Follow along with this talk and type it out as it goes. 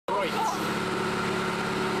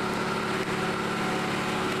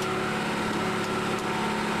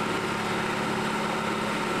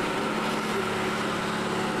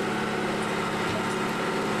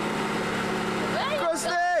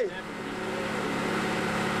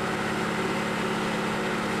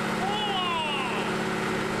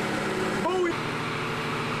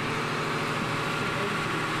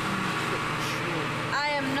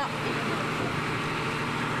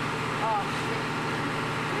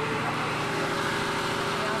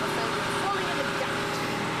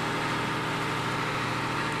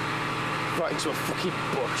right into a fucking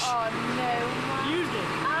bush. Oh no, man. Use it.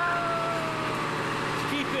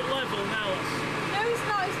 Keep it level now. No, it's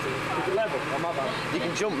not. It's too far. Keep it level. Oh, my bad. You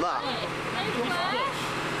can jump that.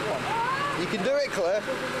 You can do it, Claire.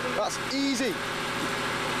 That's easy.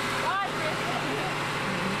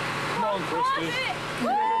 Come on, Christy.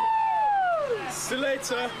 See you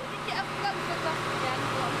later.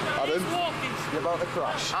 Adam, you're about to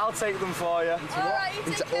crash. I'll take them for you.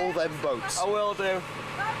 Into all them boats. I will do.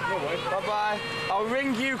 Bye bye. I'll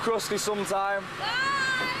ring you, Krusty, sometime.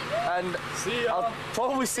 Bye. And see ya. I'll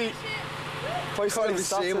probably see. I can't even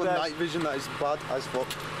see him on night vision. That is bad as fuck.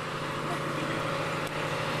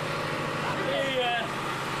 See ya.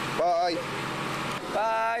 Bye.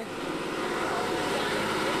 Bye.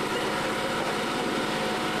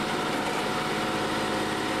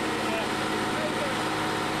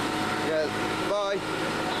 Yeah, bye.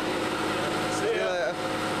 See you later.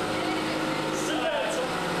 See you later.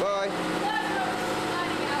 Bye.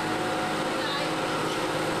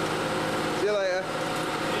 See you later.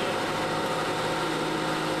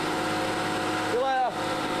 See you later.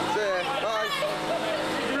 See you. Bye.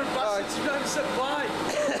 You're a bastard. You never said bye.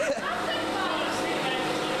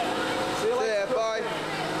 See you later. Bye.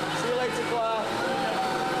 See you later, Claire.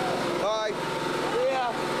 Bye. See ya.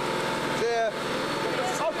 See ya.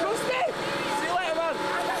 Oh, Krusty! See you later, man.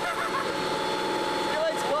 See you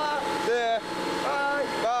later, Claire. See ya. Bye.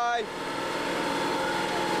 Bye.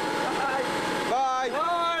 Bye. Bye.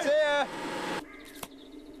 Bye. See ya.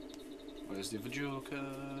 Where's the other joker?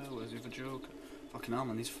 Where's the other joker? Fucking hell,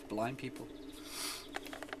 man, these blind people.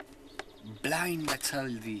 Blind, I tell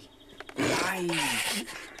thee. Blind!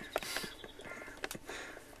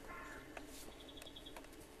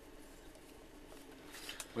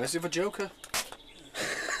 Where's the other joker?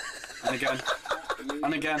 And again.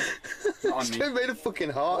 And again. Not on me. They made a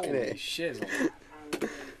fucking heart in Holy it. shit.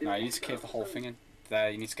 No, you need to cave the whole thing in. There,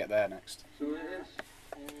 you need to get there next.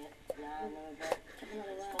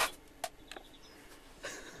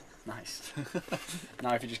 Nice.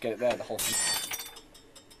 Now if you just get it there, the whole thing.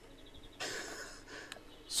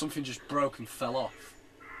 Something just broke and fell off.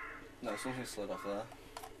 No, something slid off there.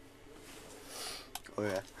 Oh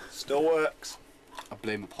yeah. Still works. I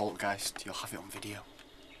blame a poltergeist, you'll have it on video.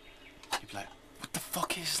 You'll be like, what the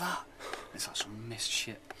fuck is that? It's like some mist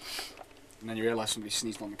shit. And then you realise somebody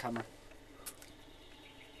sneezed on the camera.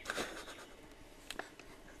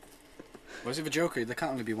 Where's the other joker? There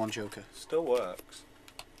can't only be one joker. Still works.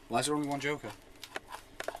 Why is there only one joker?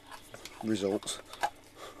 Results.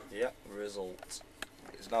 Yep, result.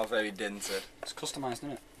 It's now very dinted. It's customised,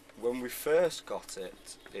 isn't it? When we first got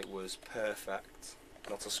it, it was perfect.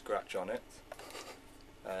 Not a scratch on it.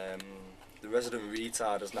 The resident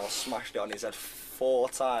retard has now smashed it on his head 4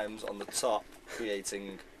 times on the top,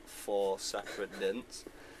 creating 4 separate dints.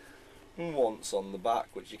 And once on the back,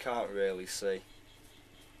 which you can't really see.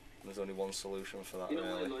 There's only one solution for that,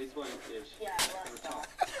 really.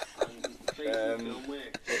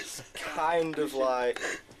 It's kind of like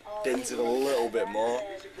dinted a little bit more,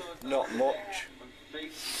 not much.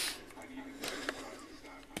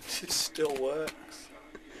 It still works.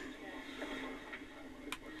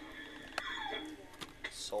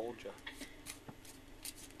 Soldier.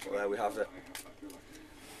 Well, there we have it.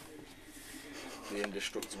 The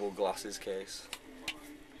indestructible glasses case.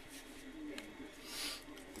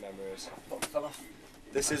 Memories.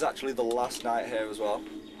 This is actually the last night here as well.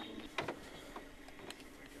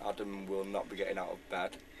 Adam will not be getting out of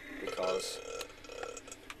bed because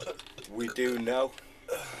we do know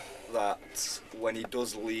that when he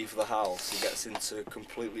does leave the house, he gets into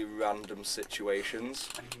completely random situations.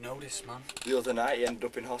 And you know this, man. The other night, he ended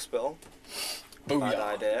up in hospital. Booyah. Bad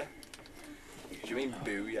idea. What do you mean,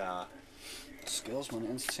 booyah? Skills, man.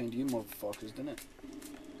 It entertained you motherfuckers, didn't it?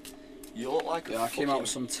 You look like Yeah, a I came out fucking with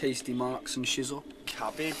some tasty marks and shizzle.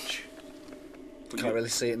 cabbage. But Can't really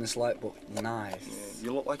see it in this light, but nice. yeah,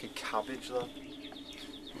 you look like a cabbage, though.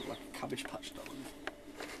 Like a cabbage patch, though.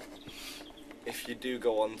 If you do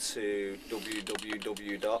go on to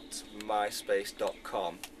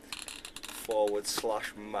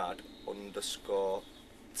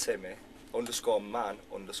www.myspace.com/mad_man_Timmy_Timmy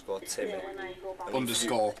 /man_Timmy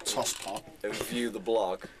 _tosspot and view the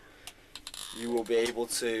blog, you will be able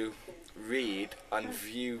to read and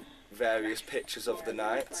view various pictures of the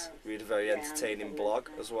night. Read a very entertaining blog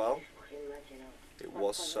as well. It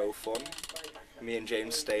was so fun. Me and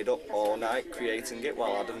James stayed up all night creating it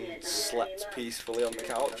while Adam slept peacefully on the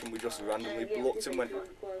couch, and we just randomly looked and went,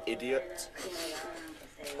 idiot.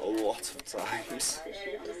 A lot of times.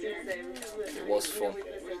 It was fun.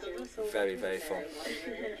 Very, very fun.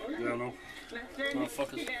 Yeah, no.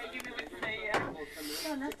 Motherfuckers.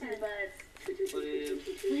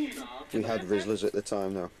 We had Rizzlers at the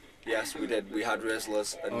time though. Yes, we did. We had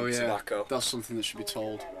Rizzlers and Oh yeah, tobacco. that's something that should be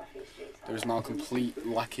told. There is now complete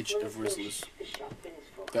lackage of Rizzlers.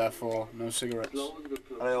 Therefore, no cigarettes.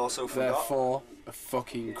 And I also forgot. Therefore, a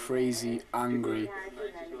fucking crazy, angry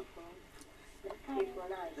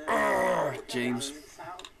James.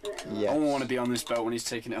 Yes. I don't want to be on this boat when he's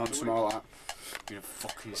taking it home tomorrow like that. You're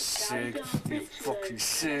fucking sick. You're fucking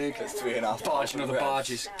sick. It's 3.5 Barging other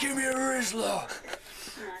barges. Give me a Rizzler!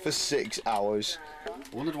 For 6 hours. I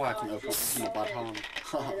wondered why I couldn't open up from a bad hand.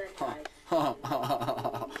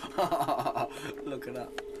 Look at that.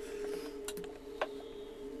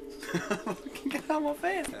 Get out of my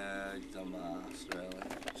face. Dumbass, really.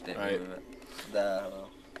 Stick Right. with it. There, well.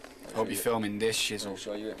 Hope you're filming this shizzle. I'll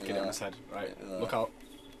show you it. Get it on his head. Right, Yeah. look out.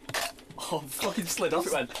 Oh, fucking slid off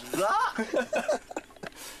it went. That?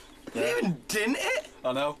 You even didn't it?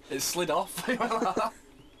 I know, it slid off.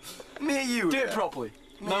 Me and you. Do it properly.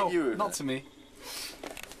 No, you. not to me.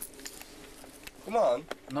 Come on.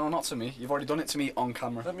 No, not to me. You've already done it to me on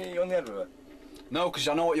camera. Let me hit you on the head with it. No, because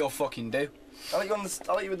I know what you'll fucking do. I'll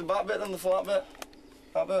hit you with the back bit and the flat bit.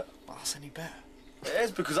 That bit. Oh, that's any better. It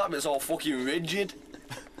is because that bit's all fucking rigid.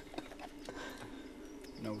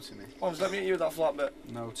 No to me. Come on, just let me hit you with that flat bit.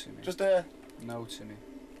 No to me. Just there. No to me.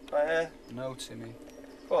 Right here. No to me.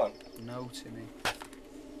 Go on. No to me.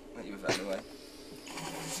 Hit you with it anyway.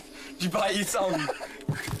 Did you bite your tongue?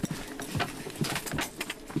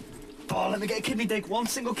 Oh, let me get a kidney dig. One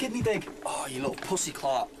single kidney dig. Oh, you little pussy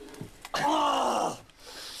clot. Oh!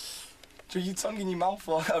 Do your tongue in your mouth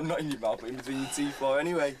or not in your mouth, but in between your teeth or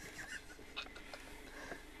anyway.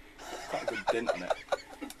 Quite a good dent on it.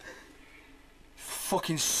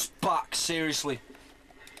 Fucking spack, seriously.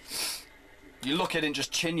 You look at it and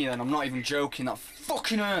just chin you, and I'm not even joking. That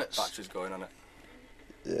fucking hurts. Battery's going on it.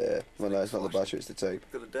 Yeah. Well, no, it's not the battery, it's the tape.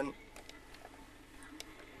 Got a dent.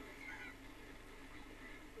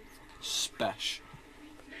 Spesh.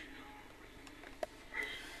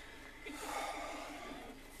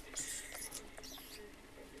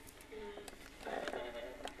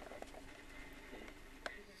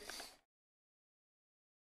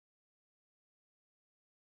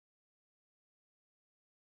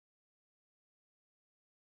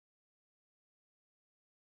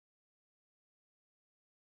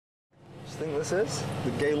 Do you think this is?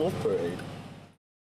 The gay love parade?